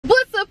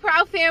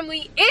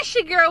family, it's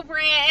your girl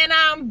Bran, and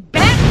I'm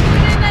back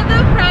with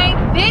another prank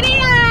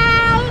video.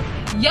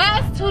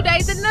 Yes, 2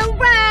 days in a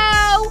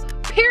row,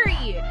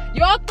 period.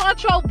 Y'all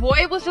thought your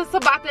boy was just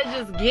about to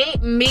just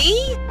get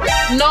me?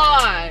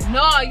 No,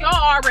 y'all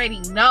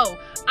already know.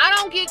 I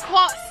don't get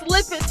caught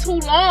slipping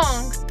too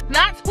long,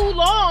 not too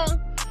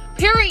long.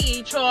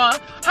 Period, y'all.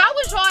 How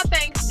was y'all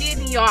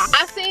Thanksgiving, y'all?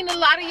 I seen a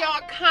lot of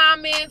y'all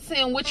comments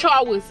and what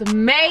y'all was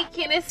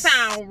making. It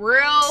sound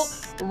real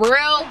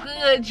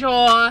good,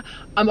 y'all.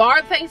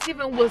 Our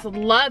Thanksgiving was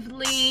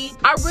lovely.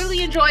 I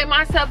really enjoyed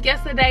myself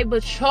yesterday,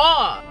 but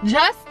y'all,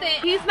 Justin,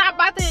 he's not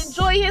about to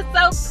enjoy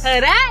himself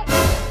today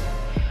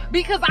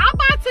because I'm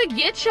about to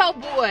get your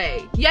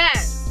boy.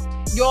 Yes.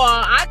 Y'all,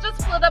 I just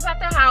pulled up at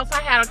the house.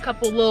 I had a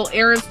couple little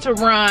errands to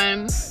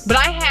run, but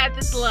I had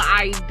this little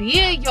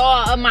idea,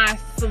 y'all, up my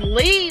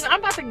sleeve.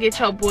 I'm about to get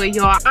your boy,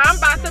 y'all. I'm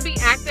about to be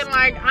acting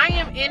like I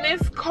am in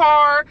this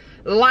car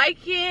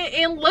liking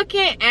and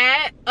looking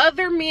at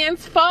other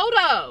men's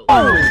photos.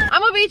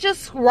 I'm gonna be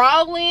just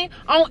scrolling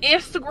on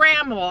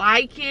Instagram,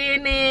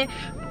 liking it,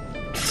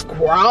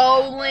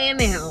 scrolling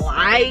and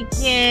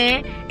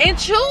liking and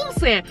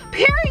choosing,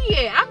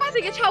 period. I'm about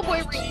to get your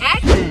boy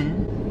reacting.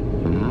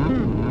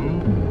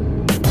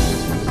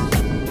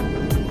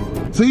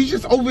 So you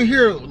just over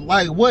here,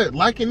 like, what,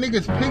 liking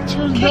niggas'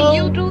 pictures, Can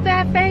you do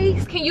that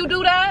face? Can you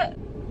do that?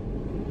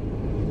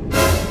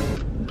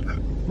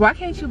 Why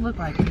can't you look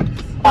like this?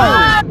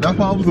 Oh, that's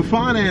why I was a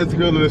finance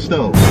girl in the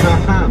store.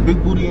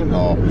 Big booty and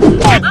all.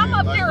 I'm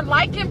up here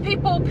liking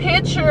people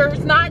pictures,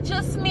 not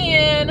just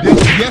men.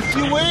 Yes,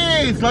 you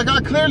is. Like, I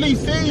clearly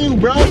see you,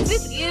 bro.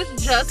 This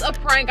is just a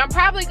prank. I'm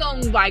probably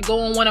gonna like go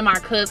on one of my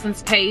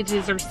cousin's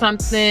pages or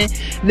something,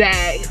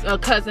 that a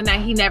cousin that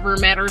he never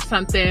met or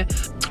something.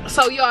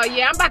 So y'all,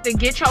 yeah, I'm about to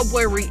get your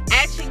boy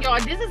reaction,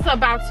 y'all. This is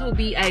about to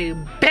be a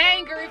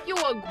banger. If you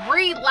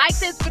agree, like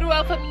this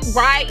video for me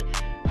right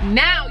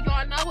now.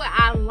 Y'all know what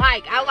I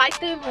like. I like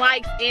them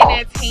likes in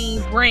that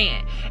Team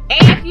Bran.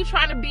 And if you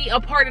trying to be a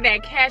part of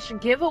that cash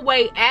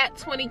giveaway at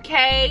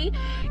 20K,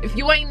 if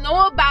you ain't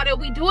know about it,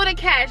 we doing a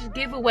cash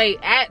giveaway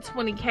at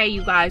 20K,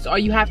 you guys. All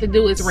you have to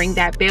do is ring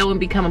that bell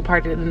and become a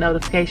part of the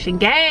notification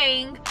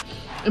gang.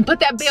 And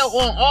put that bell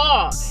on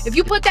all. If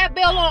you put that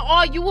bell on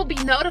all, you will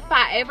be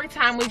notified every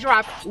time we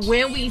drop,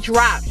 when we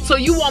drop. So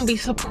you won't be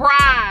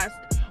surprised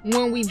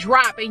when we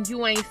drop and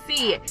you ain't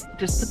see it.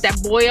 Just put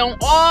that boy on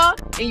all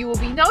and you will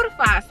be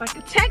notified. It's like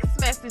a text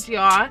message,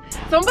 y'all.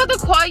 So I'm about to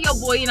call your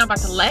boy and I'm about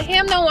to let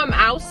him know I'm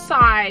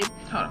outside.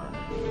 Hold on.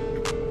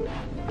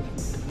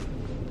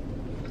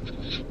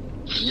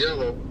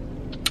 Yellow.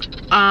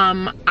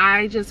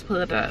 I just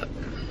pulled up.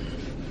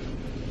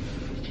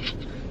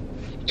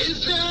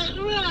 Is that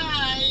right?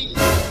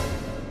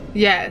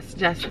 Yes,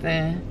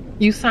 Justin.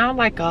 You sound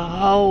like a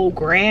whole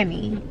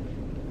granny.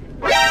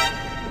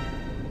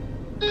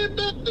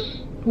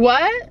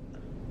 What?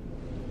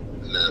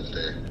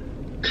 Nothing.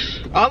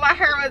 All I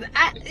heard was,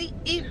 baby.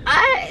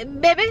 I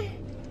said, baby.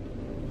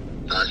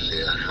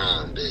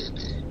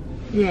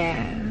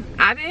 Yeah,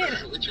 I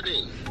did. What you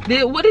mean?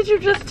 What did you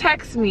just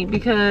text me?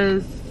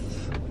 Because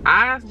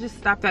I just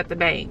stopped at the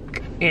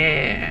bank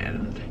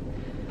and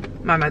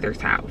my mother's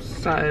house.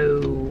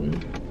 So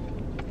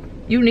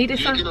you needed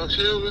something? You get on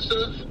chill and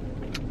stuff?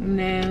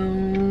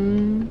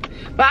 No.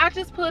 But I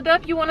just pulled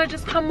up. You want to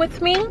just come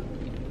with me?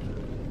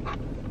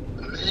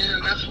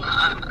 Man, that's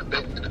why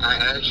I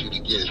asked you to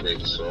get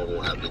ready so I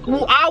won't have to go.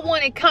 Well, I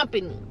wanted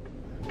company.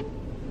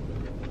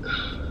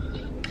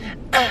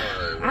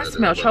 I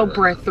smelled your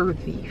breath through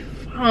the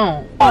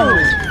phone.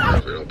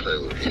 Don't play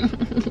with me.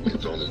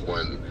 It's only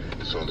one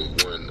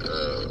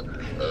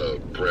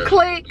breath.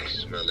 Click.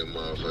 Smelling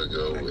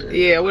motherfucker with.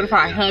 Yeah, what if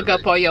I hung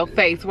up on your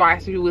face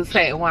while you was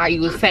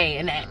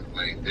saying that?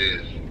 Like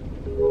this.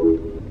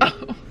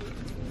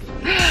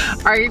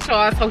 Alright,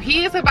 y'all, so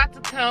he is about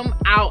to come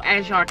out,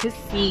 as y'all can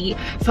see.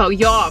 So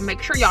y'all,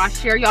 make sure y'all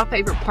share y'all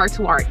favorite part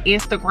to our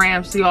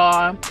Instagrams,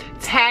 y'all.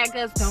 Tag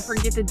us, don't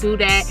forget to do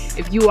that.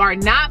 If you are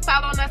not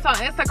following us on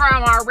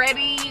Instagram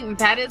already,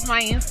 that is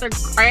my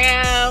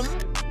Instagram.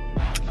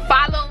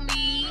 Follow me.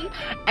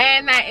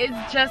 And that is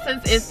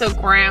Justin's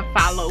Instagram.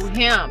 Follow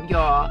him,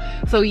 y'all.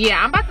 So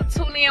yeah, I'm about to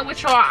tune in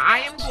with y'all. I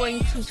am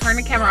going to turn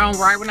the camera on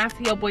right when I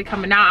see your boy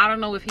coming out. I don't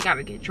know if he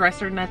gotta get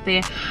dressed or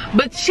nothing,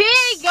 but chill,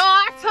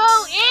 y'all.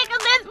 Tune in,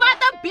 cause it's about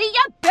to be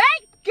a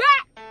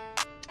banger.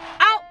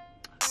 Out,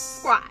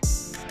 squad.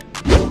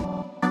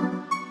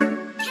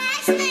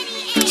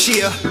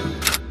 Chia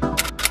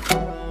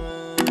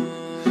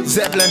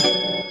Zeppelin.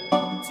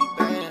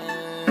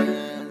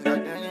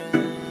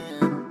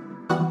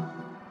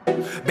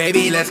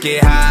 Baby, let's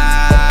get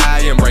high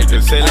and break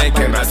the ceiling.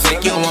 Can I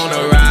take you on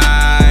a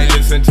ride?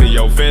 Listen to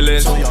your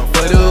feelings.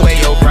 Put away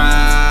your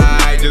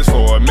pride just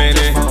for a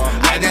minute.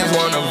 I just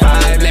wanna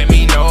vibe. Let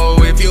me know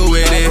if you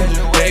with it.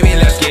 Baby,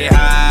 let's get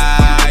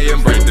high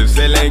and break the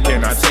ceiling.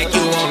 Can I take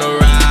you on a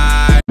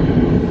ride?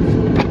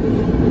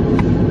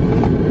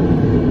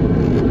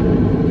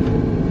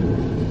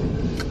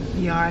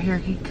 Y'all hear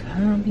he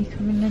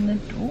coming in the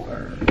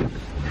door.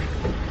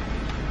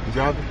 You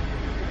driving?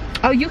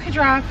 Oh, you can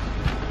drive.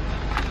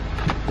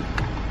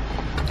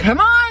 Come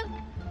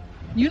on.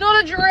 You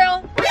know the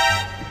drill.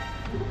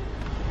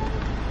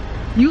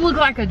 You look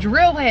like a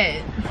drill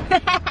head.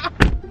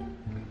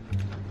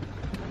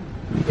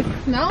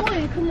 It's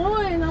snowing. Come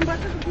on. I'm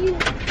about to be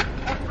an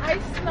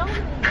ice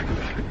snowman.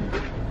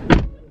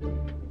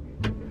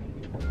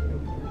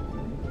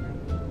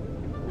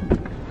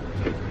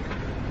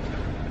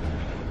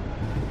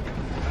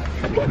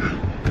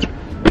 Damn.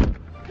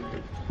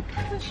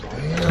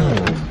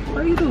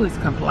 All you do is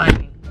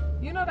complain.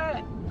 You know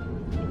that?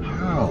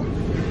 How?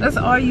 That's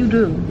all you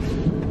do.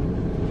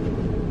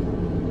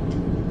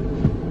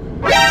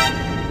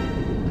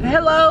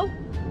 Hello?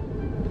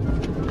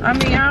 I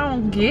mean, I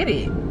don't get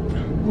it.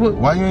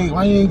 Why you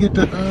ain't get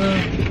the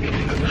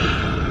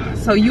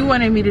So you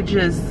wanted me to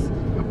just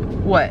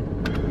what?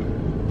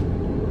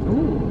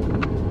 Ooh.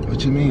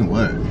 What you mean,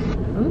 what?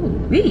 Ooh,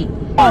 B.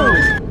 Oh,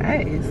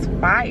 that is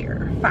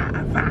fire.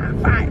 Fire.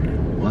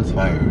 What's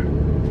fire?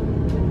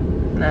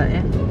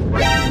 Nothing.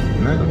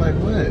 Nothing like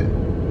what?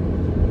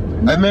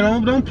 Hey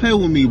man, don't play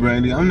with me,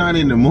 Brandy. I'm not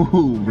in the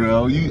mood,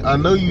 bro. I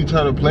know you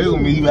trying to play with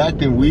me. You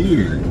acting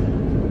weird.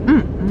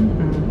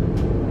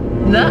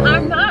 No,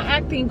 I'm not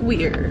acting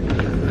weird.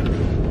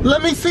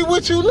 Let me see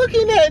what you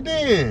looking at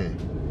then.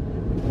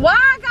 Why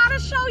I gotta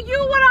show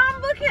you what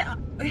I'm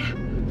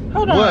looking?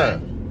 Hold on.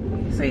 What?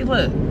 See,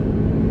 look.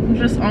 I'm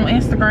just on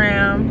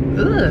Instagram.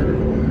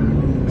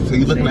 Ugh. So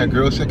you looking at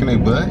girls shaking their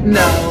butt?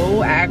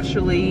 No,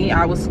 actually,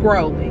 I was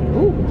scrolling.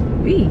 Ooh,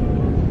 B.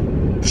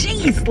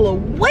 Jeez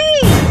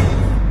Louise.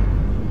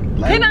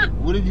 Like,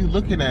 what are you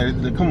looking at?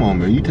 Come on,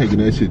 man. You taking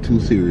that shit too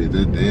serious.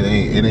 It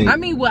ain't. I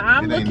mean, what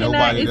I'm looking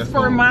at is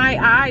for my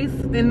eyes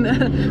and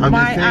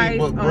my eyes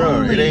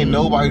bro, it ain't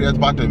nobody that's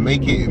about to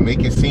make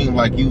it seem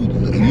like you know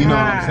what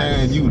I'm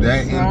saying? You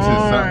that into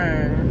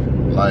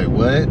something. Like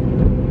what?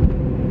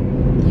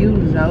 You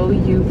know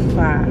you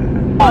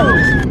fine.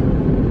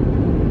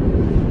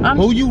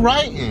 Who you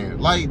writing?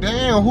 Like,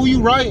 damn, who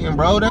you writing,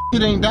 bro? That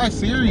shit ain't that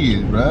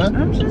serious, bro.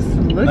 I'm just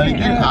looking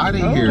at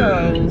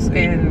photos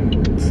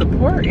and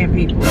supporting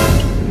people,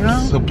 you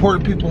know?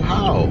 Support people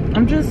how?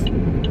 I'm just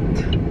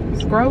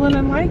scrolling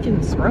and liking,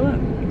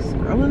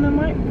 scrolling and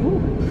liking. Ooh.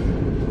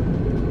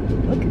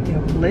 Look at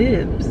your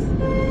lips.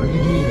 What are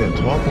you even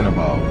talking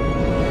about?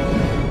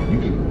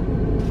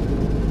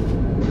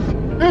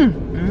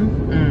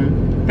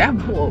 That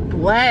boy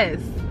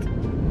blessed.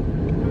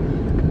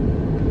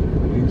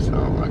 You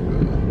sound like a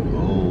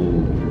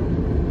old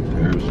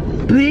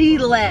person. Be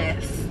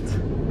blessed.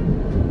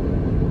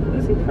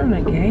 Is he from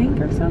a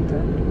gang or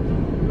something?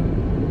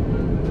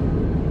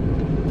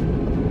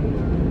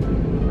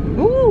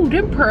 Ooh,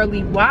 them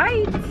pearly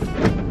whites.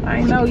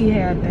 I know you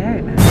had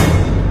that.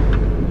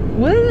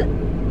 What?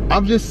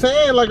 I'm just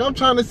saying, like, I'm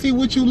trying to see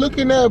what you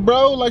looking at,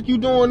 bro. Like, you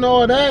doing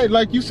all that.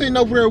 Like, you sitting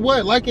over there,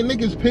 what? Liking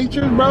niggas'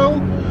 pictures, bro?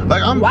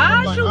 Like,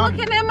 Why are you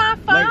looking at my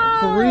phone? Like,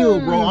 for real,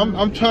 bro.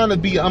 I'm trying to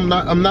be, I'm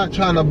not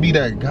trying to be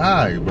that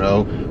guy,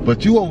 bro.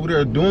 But you over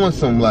there doing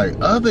some, like,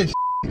 other shit.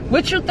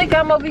 What you think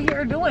I'm over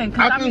here doing?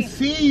 I can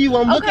see you.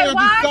 I'm looking at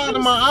the side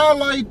of my eye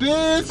like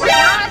this.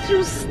 Why are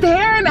you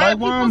staring at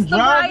people's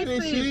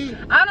devices? Shit?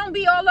 I don't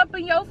be all up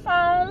in your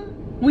phone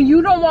when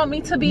you don't want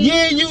me to be.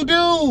 Yeah, you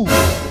do.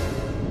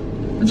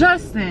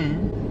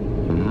 Justin.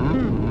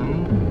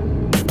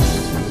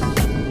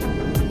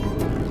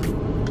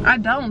 I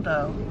don't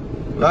though.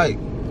 Like,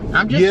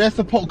 I'm just. Yeah, that's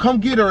supposed. Come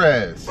get her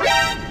ass.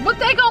 What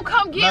they gonna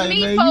come get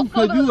me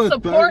for the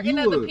supporting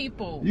other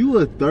people? You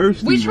a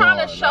thirsty. We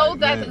trying to show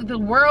that the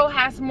world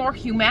has more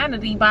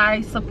humanity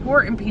by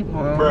supporting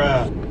people.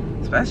 Bruh.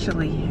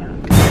 Especially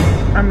him.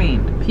 I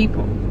mean,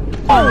 people.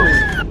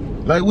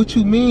 Like, what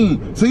you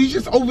mean? So you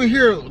just over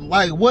here,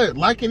 like, what?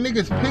 Liking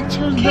niggas'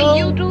 pictures, Can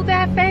you do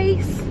that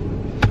face?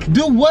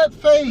 Do what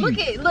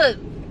face? Look.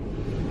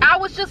 I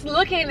was just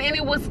looking and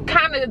it was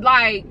kind of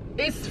like,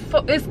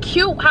 it's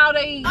cute how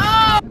they,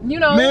 you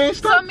know, man,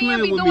 some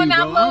men be doing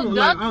that little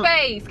duck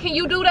face. Can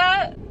you do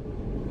that?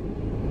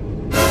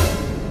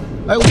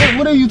 Like,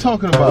 what are you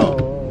talking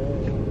about?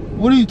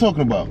 What are you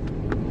talking about?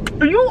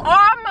 You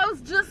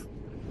almost just,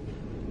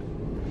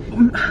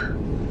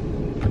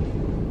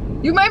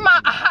 you made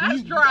my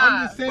eyes dry.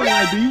 I'm just saying,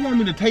 like, do you want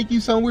me to take you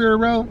somewhere,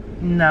 bro?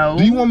 No.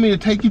 Do you want me to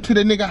take you to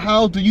the nigga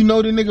house? Do you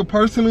know the nigga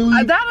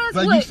personally? That is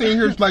like, you sitting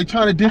here like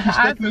trying to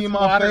disrespect me in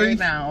my face?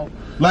 Now.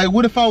 Like,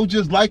 what if I was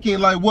just liking,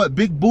 like, what,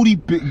 big booty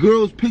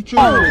girls pictures?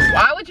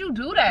 Why would you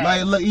do that?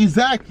 Like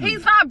exactly.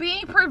 He's not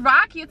being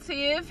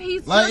provocative.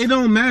 He's like, just it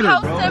don't matter,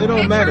 bro. It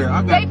don't matter.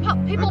 I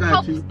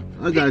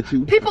got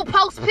you. People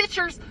post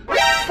pictures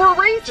for a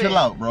reason. Chill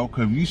out, bro.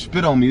 Cause if you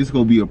spit on me, it's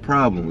gonna be a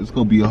problem. It's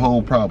gonna be a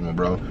whole problem,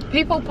 bro.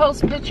 People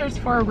post pictures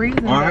for a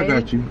reason. All right, I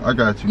got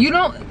you. You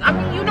don't. I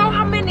mean, you know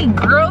how many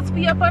girls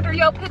be up under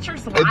your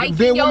pictures liking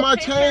then your where my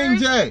pictures?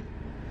 change at?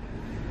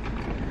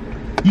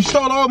 You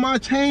saw all my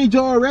change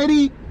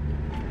already?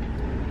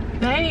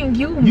 Dang,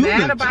 you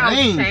mad about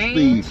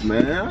change? Thief,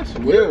 man. I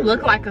swear. You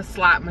look like a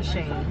slot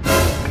machine.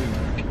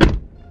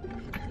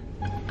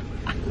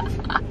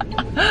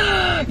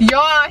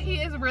 Y'all, he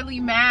is really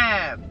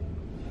mad.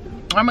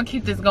 I'm gonna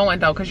keep this going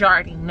though, cause you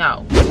already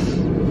know.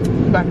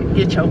 about to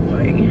get your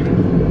boy.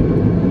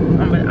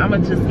 I'ma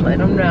just let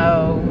him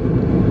know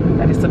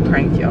that it's a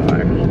prank, y'all.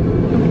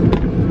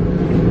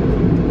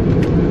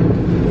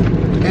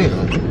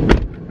 Damn.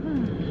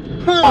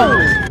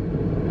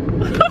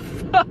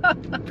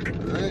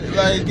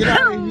 Like, get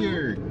out of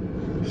here.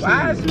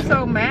 Why is you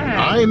so mad?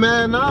 I ain't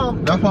mad now.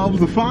 That's why I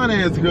was a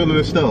finance girl in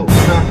the store.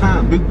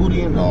 Big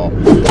booty and all.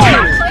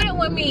 Stop playing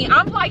with me.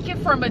 I'm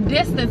liking from a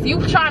distance.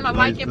 You trying to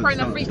like it from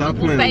the freaky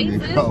people's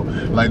faces?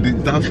 Like,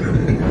 stop.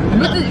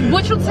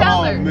 What you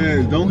tell her? Oh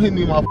man, don't hit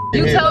me in my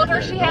You head told like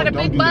her that. she had a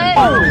big do butt?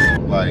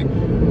 that. Like,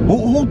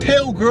 who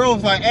tell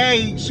girls like,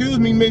 hey, excuse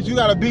me, bitch, you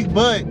got a big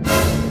butt?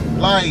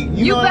 Like,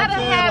 you know what I'm better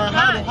saying? have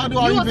Like, how do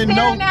I you even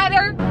staring know? at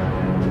her?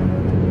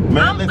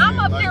 Man, listen, I'm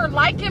up like, here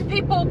liking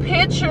people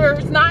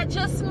pictures, not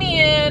just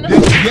men.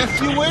 Yes,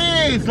 you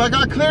is. Like,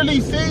 I clearly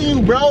see you,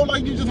 bro.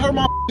 Like, you just hurt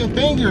my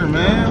finger,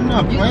 man. I'm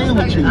not playing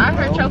with you. I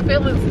hurt your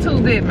feelings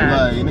too, didn't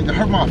I? Like, nigga,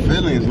 hurt my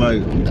feelings.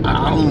 Like,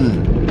 out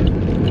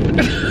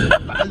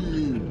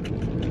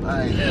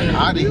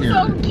of here. You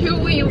so cute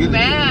when you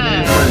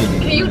mad.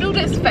 Can you do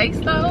this face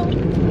though?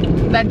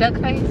 That duck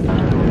face?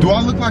 Do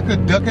I look like a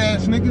duck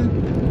ass nigga?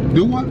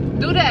 Do I?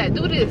 Do that.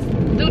 Do this.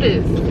 Do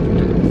this.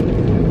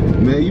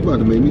 Man, you about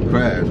to make me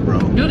crash, bro.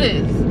 Do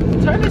this.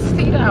 Turn this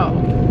seat out.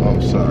 Oh,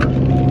 sorry.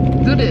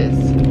 Do this.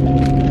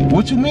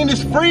 What you mean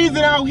it's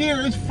freezing out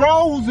here? It's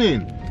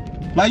frozen.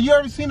 Like, you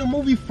ever seen the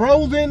movie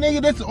Frozen,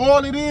 nigga? That's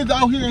all it is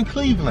out here in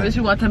Cleveland. But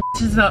you want them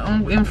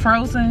bitches in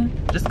Frozen?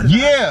 Just cause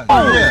Yeah,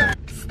 yeah.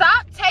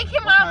 Stop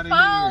taking my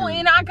phone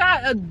and I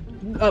got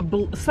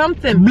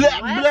something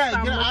Black,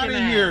 I'm get out of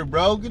here,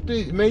 bro. Get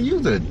the man.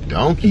 You's a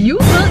donkey. You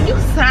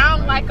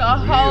sound like a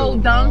whole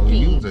donkey.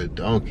 You's a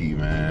donkey,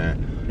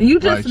 man. You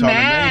just like,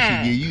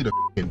 mad. Should give you the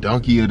f***ing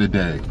donkey of the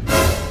day.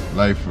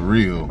 Like, for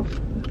real.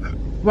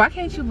 Why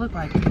can't you look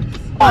like this?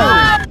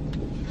 I'm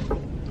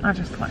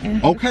just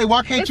playing. Okay,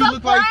 why can't you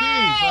look like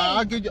this?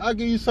 prank. I'll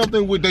give you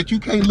something that you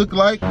can't look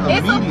like.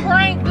 It's a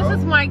prank. Bro. This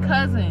is my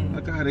cousin.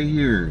 Look out of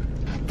here.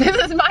 This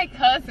is my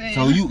cousin.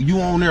 So you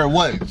on there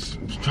what?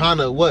 Trying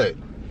to what?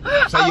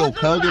 Say your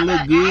cousin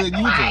look good?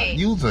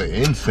 You's an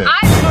insect.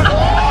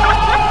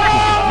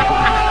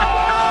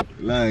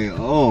 Like,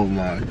 oh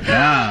my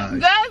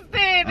God.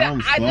 Dustin,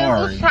 I just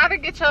was trying to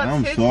get your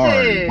attention. I'm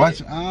sorry.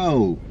 Watch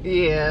out.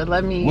 Yeah,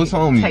 let me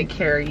take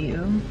care of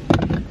you.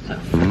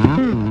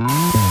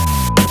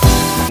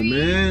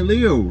 Man,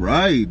 Leo,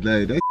 right?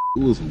 Like, that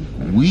was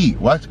weak.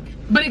 Watch.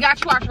 But it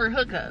got you out your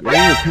hookup.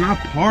 Yeah, can I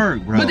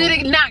park, bro? But did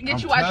it not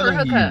get you out your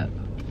hookup?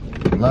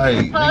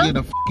 Like, nigga,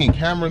 the fucking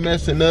camera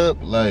messing up.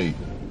 Like,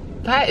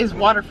 that is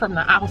water from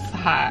the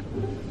outside.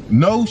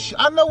 No,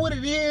 I know what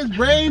it is,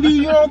 Brandy.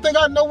 You don't think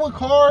I know what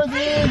cars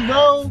is,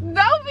 bro? Don't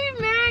be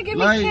mad. Give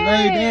me a kiss.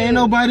 Like, ain't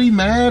nobody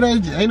mad.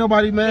 Ain't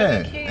nobody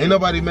mad. Ain't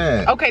nobody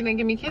mad. Okay, then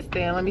give me a kiss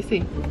then. Let me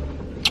see.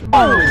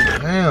 Oh,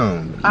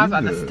 damn. I was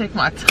about to stick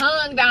my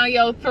tongue down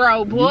your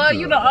throat, boy.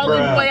 You the only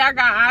boy I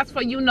got eyes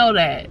for. You know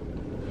that.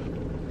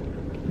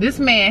 This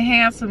man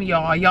handsome,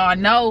 y'all. Y'all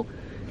know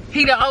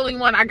he the only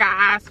one I got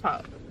eyes for.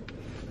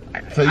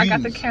 So I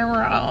got the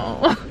camera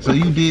on. So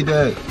you did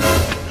that.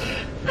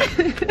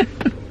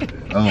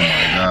 Oh my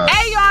God.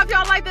 Hey y'all, if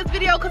y'all like this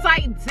video, cause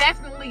I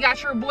definitely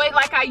got your boy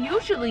like I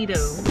usually do.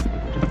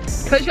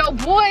 Cause your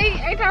boy,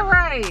 ain't that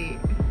right?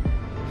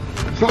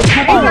 So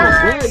come on,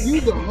 bro.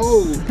 You the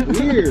whole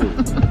weird.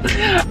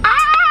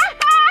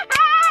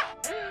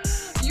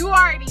 You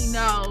already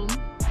know.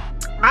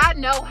 I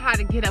know how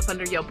to get up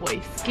under your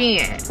boy's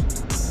skin.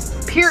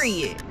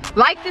 Period.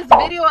 Like this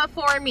video up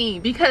for me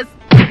because,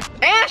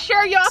 and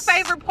share your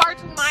favorite part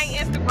to my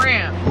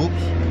Instagram. Oops.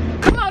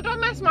 Come on, don't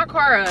mess my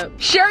car up.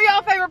 Share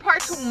your favorite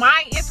part to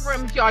my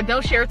Instagram if y'all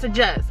don't share it to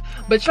Jess.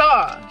 But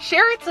y'all,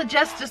 share it to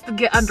Jess just to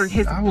get under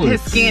his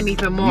skin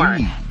even more.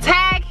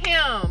 Tag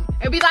him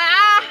and be like,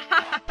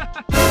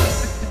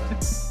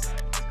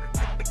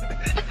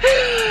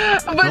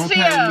 But don't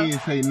tag me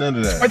and say none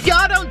of that. If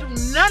y'all don't do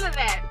none of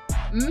that,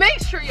 make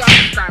sure y'all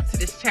subscribe to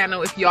this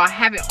channel if y'all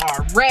haven't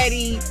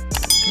already.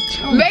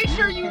 Make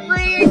sure you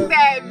ring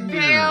that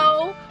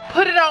bell.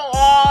 Put it on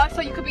all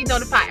so you can be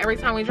notified every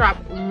time we drop,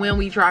 when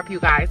we drop, you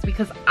guys,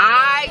 because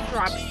I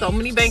drop so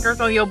many bangers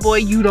on your boy.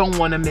 You don't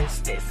want to miss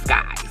this,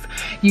 guys.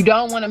 You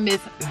don't want to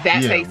miss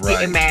that face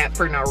getting mad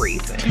for no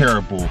reason.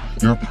 Terrible.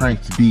 Your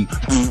pranks be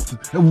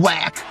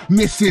whack,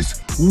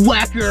 Mrs.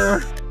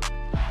 Whacker.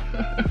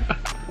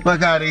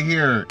 Fuck out of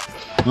here.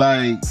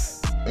 Like,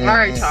 all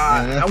right,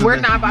 y'all. We're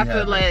not about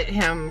to let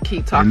him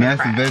keep talking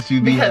crap. And that's the best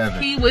you be having.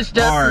 Because he was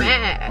just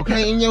mad.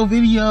 Okay, in your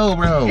video,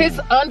 bro. His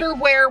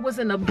underwear was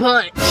in a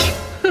bunch.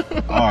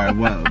 Alright,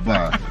 well,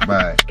 bye.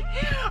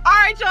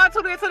 Alright, y'all.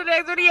 Tune in to the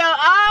next video.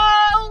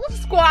 Oh,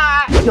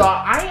 squad.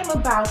 Y'all, I am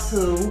about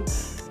to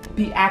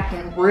be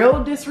acting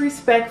real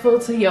disrespectful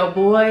to your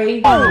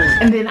boy.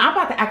 And then I'm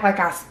about to act like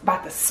I'm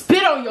about to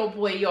spit on your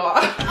boy, y'all.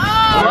 What?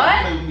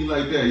 Don't play with me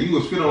like that. You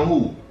gonna spit on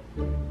who?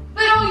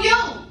 Spit on you.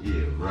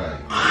 Yeah, right.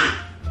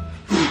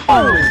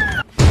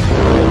 I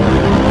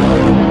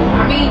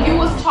mean, you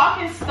was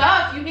talking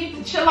stuff. You need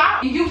to chill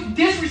out. You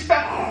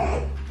disrespectful.